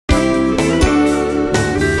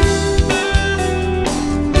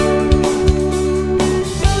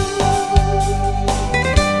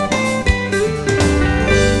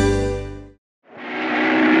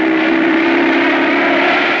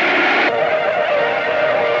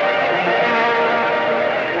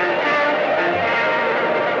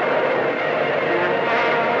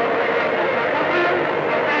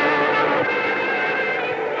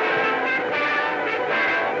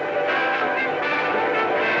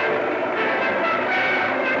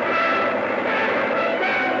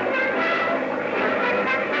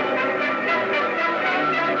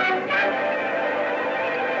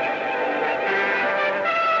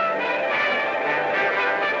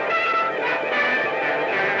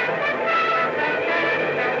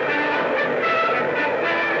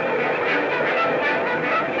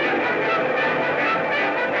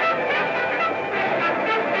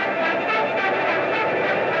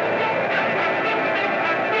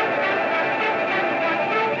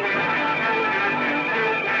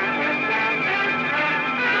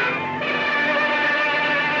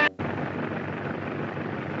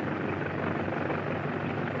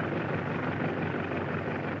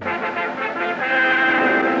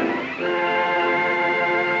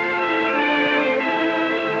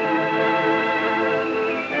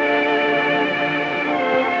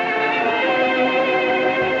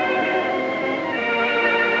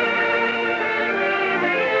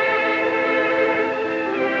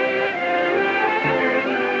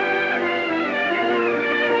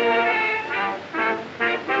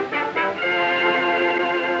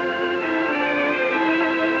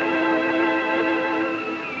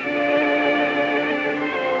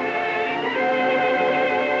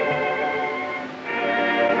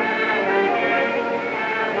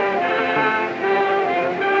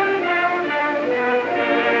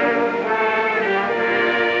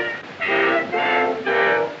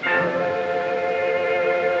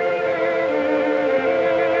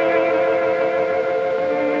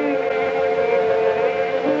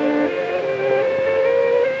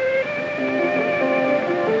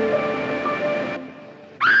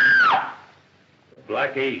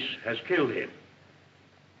Black Ace has killed him.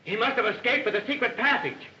 He must have escaped with a secret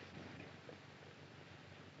passage.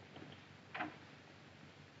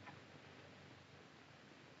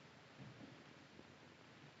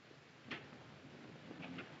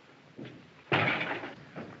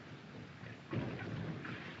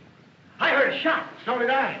 I heard a shot. So did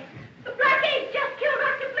I. The Black Ace just killed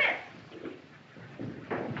Dr. Bliss.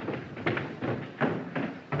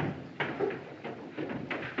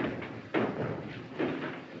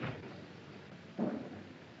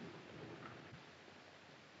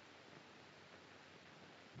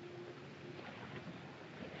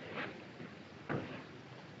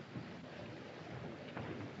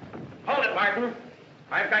 Hold it, Martin.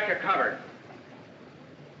 I've got you covered.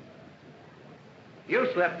 You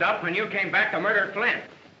slipped up when you came back to murder Flint.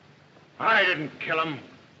 I didn't kill him.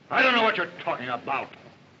 I don't know what you're talking about.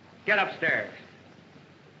 Get upstairs.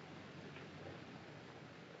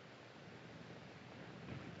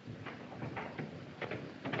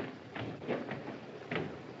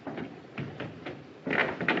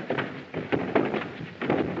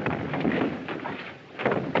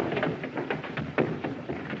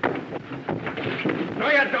 No,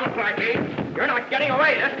 you don't, Blackie. You're not getting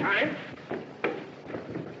away this time.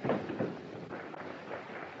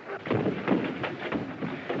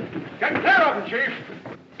 Get clear of him, Chief.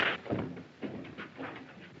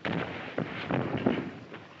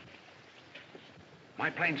 My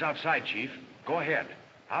plane's outside, Chief. Go ahead.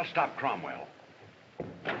 I'll stop Cromwell.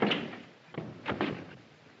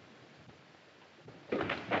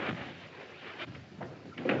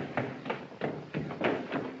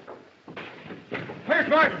 Where's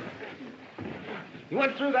Martin? He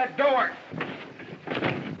went through that door.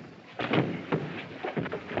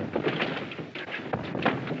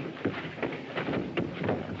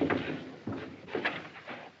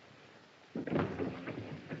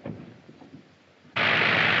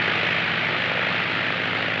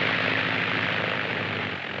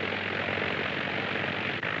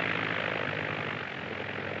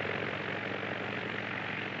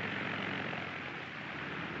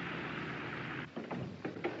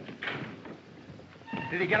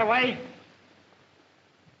 Did he get away?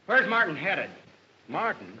 Where's Martin headed?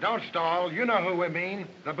 Martin, don't stall. You know who we mean.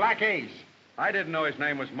 The Black Ace. I didn't know his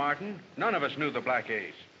name was Martin. None of us knew the Black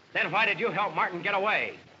Ace. Then why did you help Martin get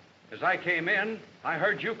away? As I came in, I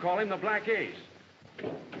heard you call him the Black Ace.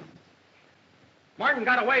 Martin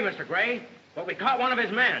got away, Mr. Gray, but we caught one of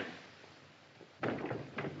his men.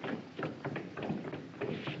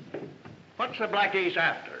 What's the Black Ace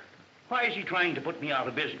after? Why is he trying to put me out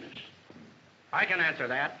of business? I can answer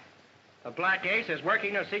that. The Black Ace is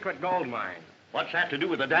working a secret gold mine. What's that to do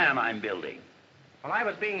with the dam I'm building? While I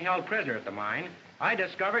was being held prisoner at the mine, I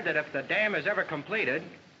discovered that if the dam is ever completed,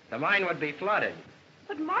 the mine would be flooded.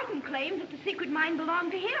 But Martin claimed that the secret mine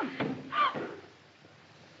belonged to him.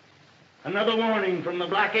 Another warning from the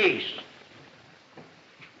Black Ace.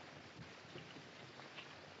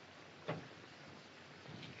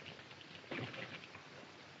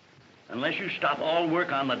 Unless you stop all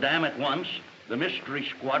work on the dam at once, the mystery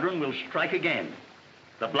squadron will strike again.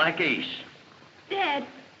 The Black Ace. Dad,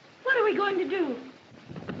 what are we going to do?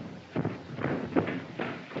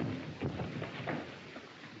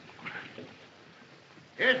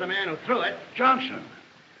 Here's the man who threw it. Johnson.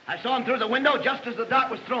 I saw him through the window just as the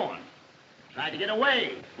dart was thrown. Tried to get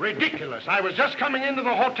away. Ridiculous. I was just coming into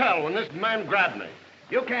the hotel when this man grabbed me.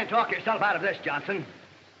 You can't talk yourself out of this, Johnson.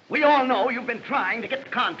 We all know you've been trying to get the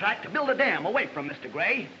contract to build a dam away from Mr.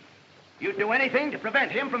 Gray. You'd do anything to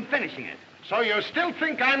prevent him from finishing it. So you still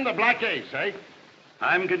think I'm the Black Ace, eh?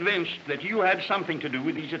 I'm convinced that you had something to do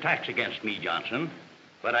with these attacks against me, Johnson.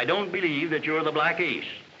 But I don't believe that you're the Black Ace.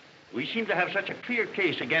 We seem to have such a clear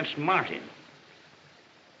case against Martin.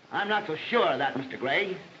 I'm not so sure of that, Mr.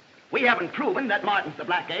 Gray. We haven't proven that Martin's the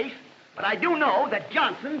Black Ace, but I do know that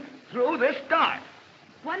Johnson threw this dart.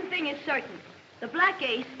 One thing is certain. The Black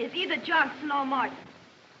Ace is either Johnson or Martin.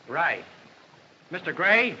 Right. Mr.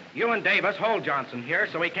 Gray, you and Davis hold Johnson here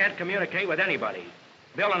so he can't communicate with anybody.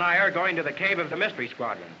 Bill and I are going to the cave of the mystery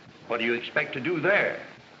squadron. What do you expect to do there?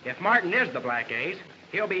 If Martin is the Black Ace,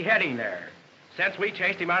 he'll be heading there, since we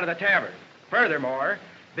chased him out of the tavern. Furthermore,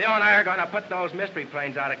 Bill and I are going to put those mystery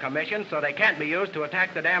planes out of commission so they can't be used to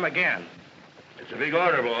attack the dam again. It's a big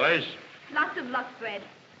order, boys. Lots of luck, Fred.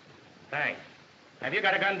 Thanks. Have you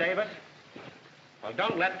got a gun, Davis? Well,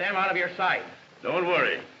 don't let them out of your sight. Don't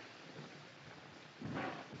worry.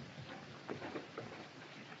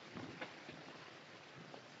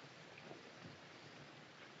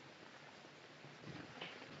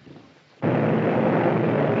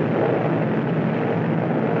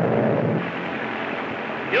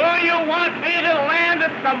 You do you want me to land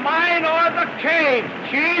at the mine or the cave,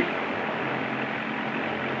 Chief?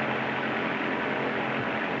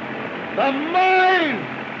 The mine!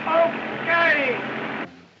 Okay!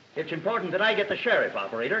 It's important that I get the sheriff,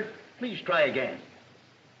 operator. Please try again.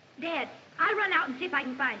 Dad, I'll run out and see if I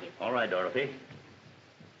can find him. All right, Dorothy.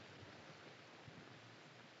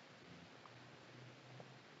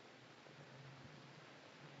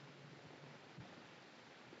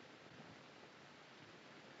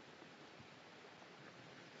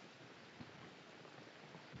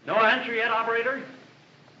 No answer yet, operator?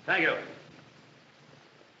 Thank you.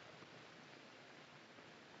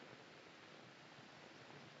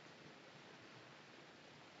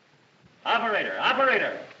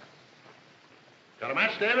 Operator. Got a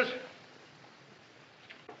match, Davis?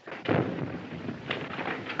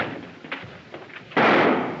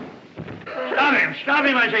 Stop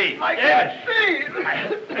him, I say.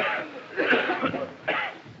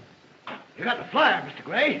 You got the flyer, Mr.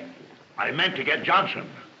 Gray. I meant to get Johnson.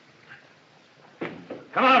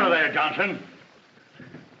 Come out of there, Johnson.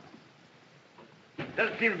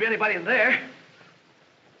 Doesn't seem to be anybody in there.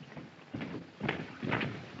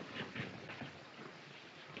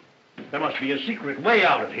 There must be a secret way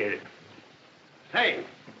out of here. Hey,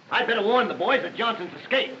 I'd better warn the boys that Johnson's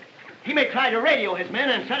escaped. He may try to radio his men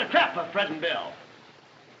and set a trap for Fred and Bill.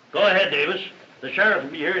 Go ahead, Davis. The sheriff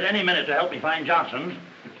will be here at any minute to help me find Johnson.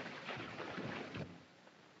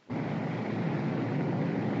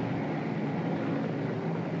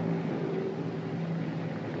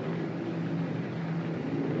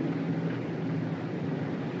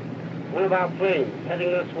 One of our planes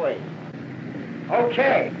heading this way.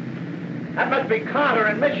 Okay. That must be Carter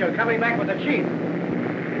and Mitchell coming back with the chief.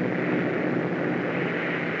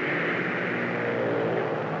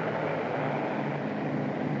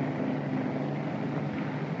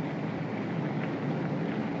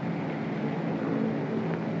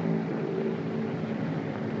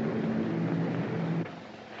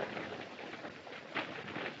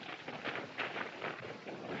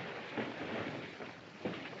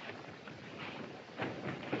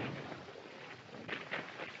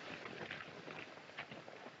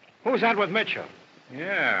 Who's that with Mitchell?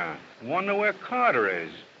 Yeah. Wonder where Carter is.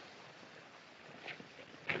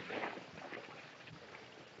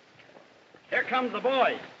 Here comes the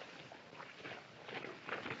boys.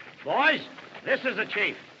 Boys, this is the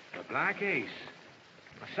chief. The Black Ace.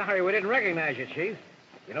 Sorry we didn't recognize you, Chief.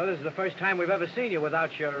 You know, this is the first time we've ever seen you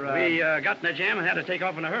without your, We got in a jam and had to take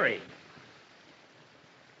off in a hurry.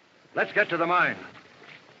 Let's get to the mine.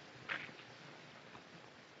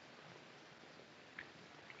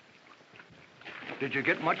 Did you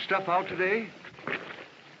get much stuff out today?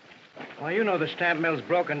 Well, you know the stamp mill's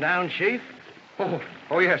broken down, Chief.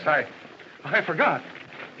 Oh, yes, I forgot.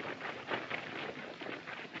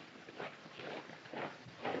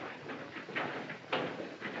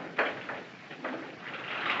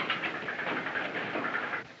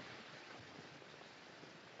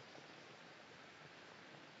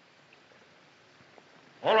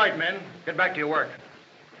 All right, men. Get back to your work.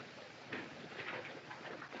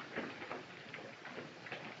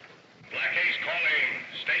 Black Ace calling.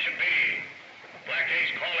 Station B. Black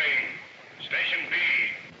Ace calling. Station B.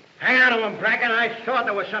 Hang on a moment, Bracken. I thought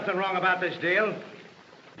there was something wrong about this deal.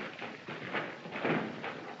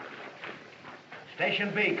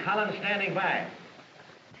 Station B, Collins standing by.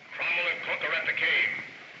 Cromwell and Cook are at the cave.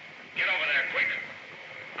 Get over there, quick.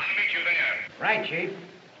 I'll meet you there. Right, Chief.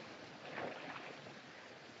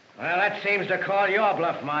 Well, that seems to call your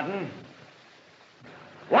bluff, Martin.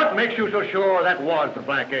 What makes you so sure that was the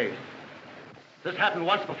Black Ace? This happened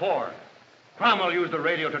once before. Cromwell used the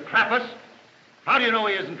radio to trap us. How do you know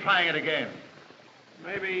he isn't trying it again?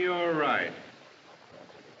 Maybe you're right.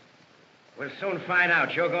 We'll soon find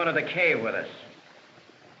out. You're going to the cave with us.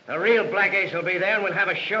 The real Black Ace will be there, and we'll have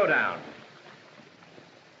a showdown.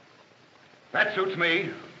 That suits me.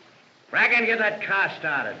 Bracken, get that car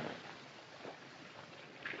started.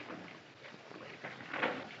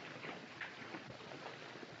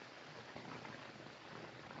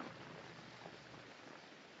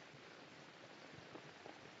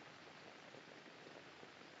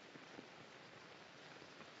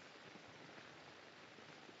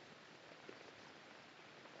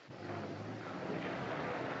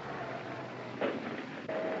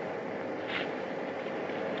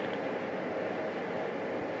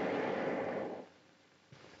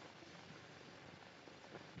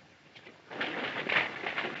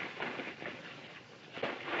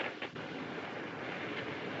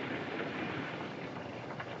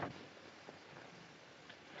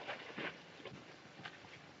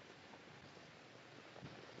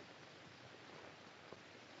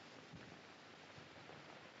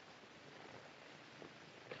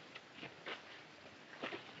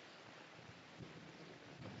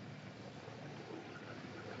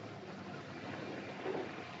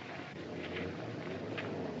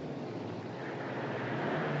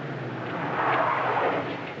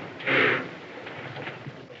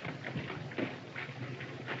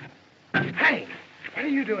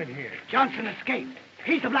 doing here? Johnson escaped.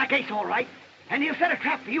 He's the Black Ace, all right. And he'll set a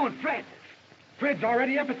trap for you and Fred. Fred's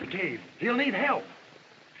already up at the cave. He'll need help.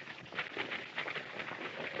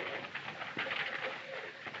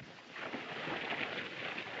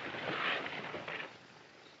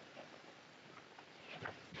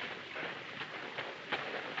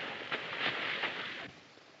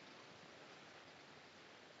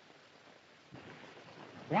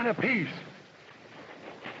 One apiece.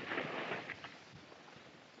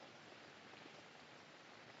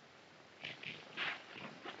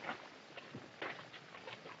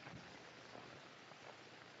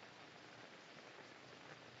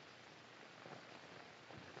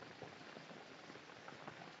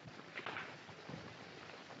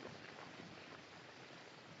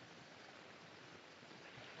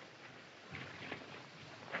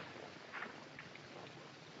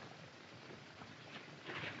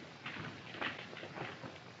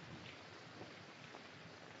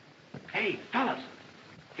 Hey, fellas,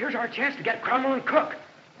 here's our chance to get Cromwell and Cook.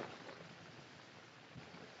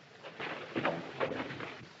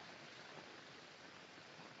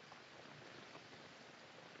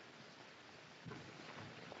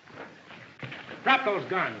 Drop those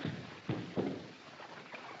guns.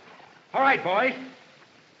 All right, boys.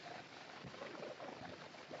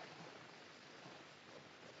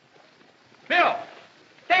 Bill!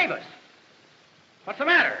 Davis! What's the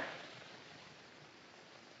matter?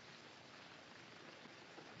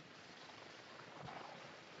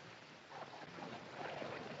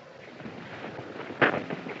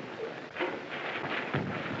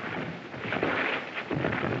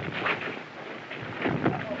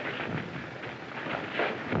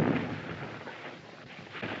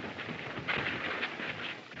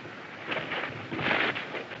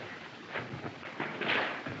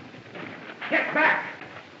 Get back!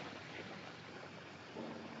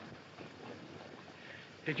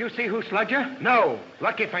 Did you see who slugged you? No.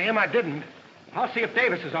 Lucky for him, I didn't. I'll see if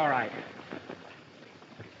Davis is all right.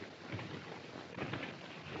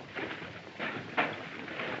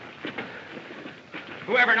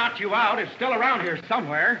 Whoever knocked you out is still around here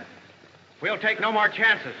somewhere. We'll take no more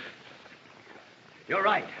chances. You're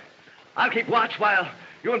right. I'll keep watch while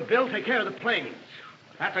you and Bill take care of the planes.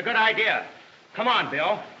 That's a good idea. Come on,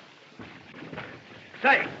 Bill.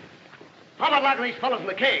 Say, how about locking these fellows in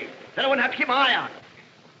the cave? Then I wouldn't have to keep my eye on them.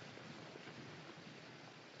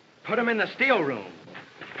 Put them in the Steele room.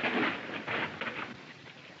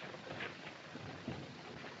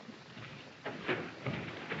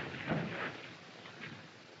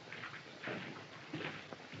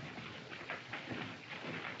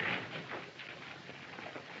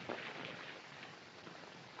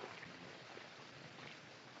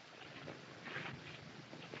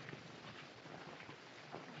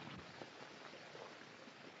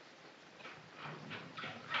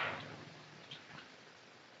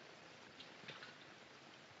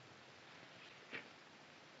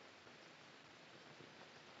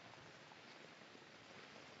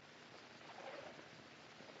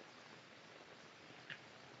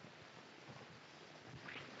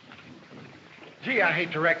 Gee, I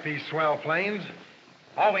hate to wreck these swell planes.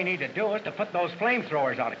 All we need to do is to put those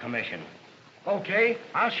flamethrowers out of commission. Okay,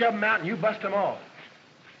 I'll shove them out and you bust them off.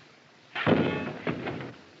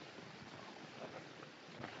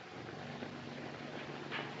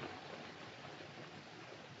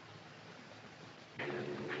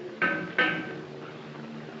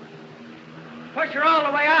 Push her all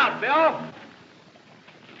the way out, Bill.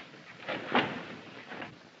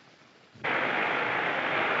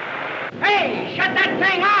 Hey, shut that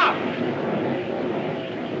thing off!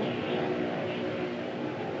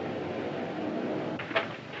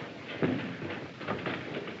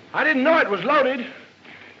 I didn't know it was loaded.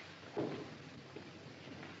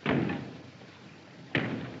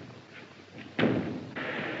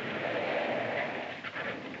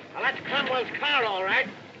 Well, that's Cromwell's car, all right.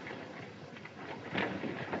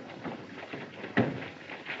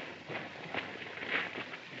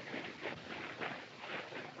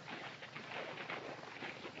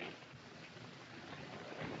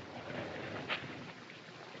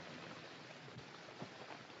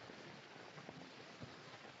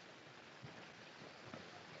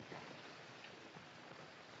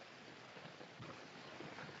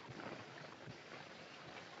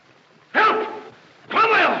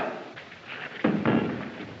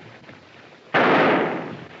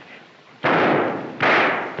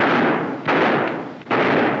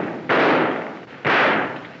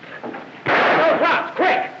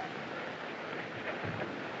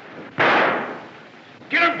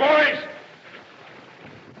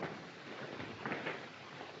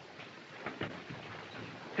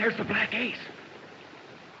 There's the Black Ace.